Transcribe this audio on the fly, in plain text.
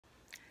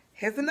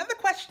Here's another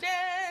question.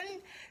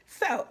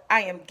 So,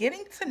 I am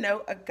getting to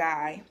know a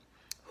guy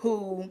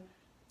who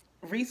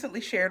recently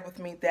shared with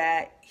me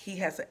that he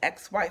has an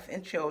ex-wife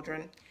and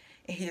children,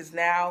 and he is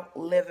now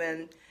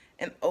living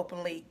an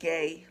openly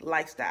gay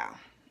lifestyle.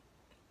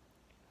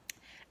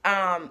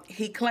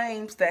 He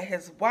claims that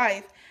his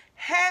wife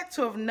had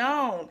to have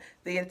known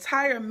the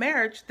entire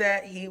marriage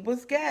that he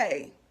was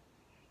gay.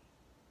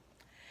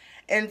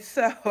 And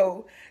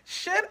so,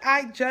 should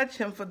I judge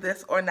him for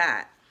this or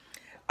not?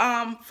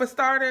 For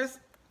starters,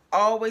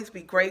 always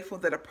be grateful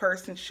that a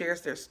person shares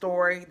their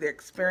story, their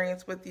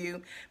experience with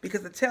you,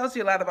 because it tells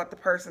you a lot about the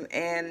person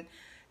and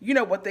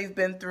what they've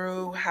been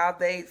through, how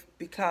they've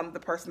become the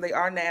person they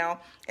are now,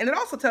 and it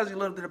also tells you a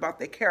little bit about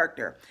their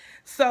character.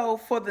 So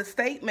for the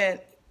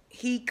statement,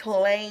 he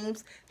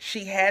claims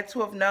she had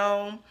to have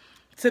known.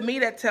 To me,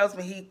 that tells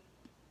me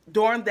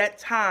during that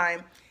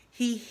time,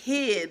 he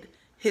hid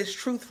his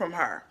truth from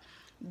her.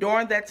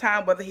 During that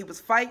time, whether he was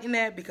fighting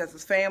it because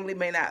his family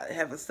may not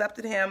have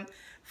accepted him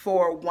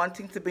for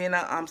wanting to be in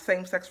a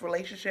same-sex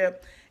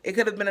relationship, it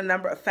could have been a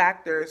number of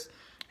factors.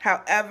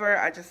 However,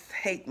 I just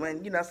hate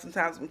when,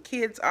 sometimes when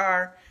kids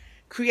are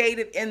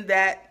created in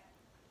that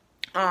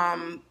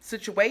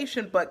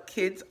situation, but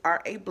kids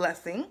are a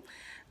blessing.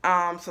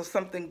 So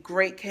something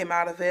great came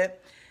out of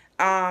it.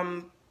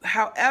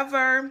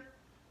 However,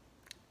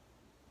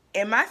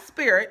 in my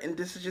spirit, and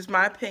this is just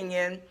my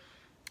opinion,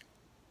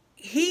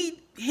 he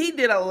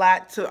did a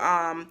lot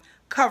to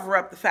cover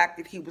up the fact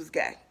that he was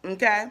gay,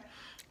 okay?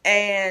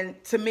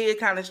 And to me, it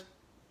kind of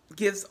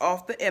gives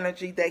off the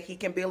energy that he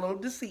can be a little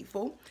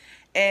deceitful,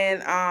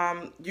 and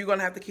you're going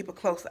to have to keep a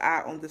close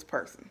eye on this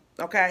person,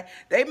 okay?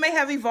 They may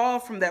have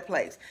evolved from that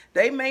place.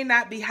 They may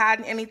not be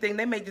hiding anything.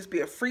 They may just be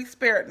a free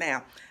spirit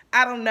now.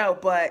 I don't know,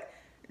 but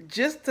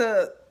just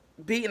to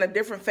be in a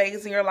different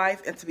phase in your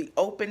life and to be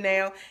open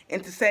now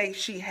and to say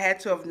she had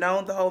to have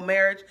known the whole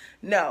marriage,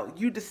 no,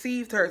 you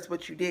deceived her is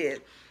what you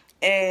did.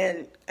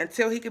 And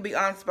until he can be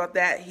honest about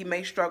that, he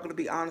may struggle to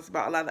be honest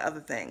about a lot of other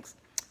things.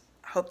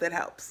 I hope that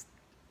helps.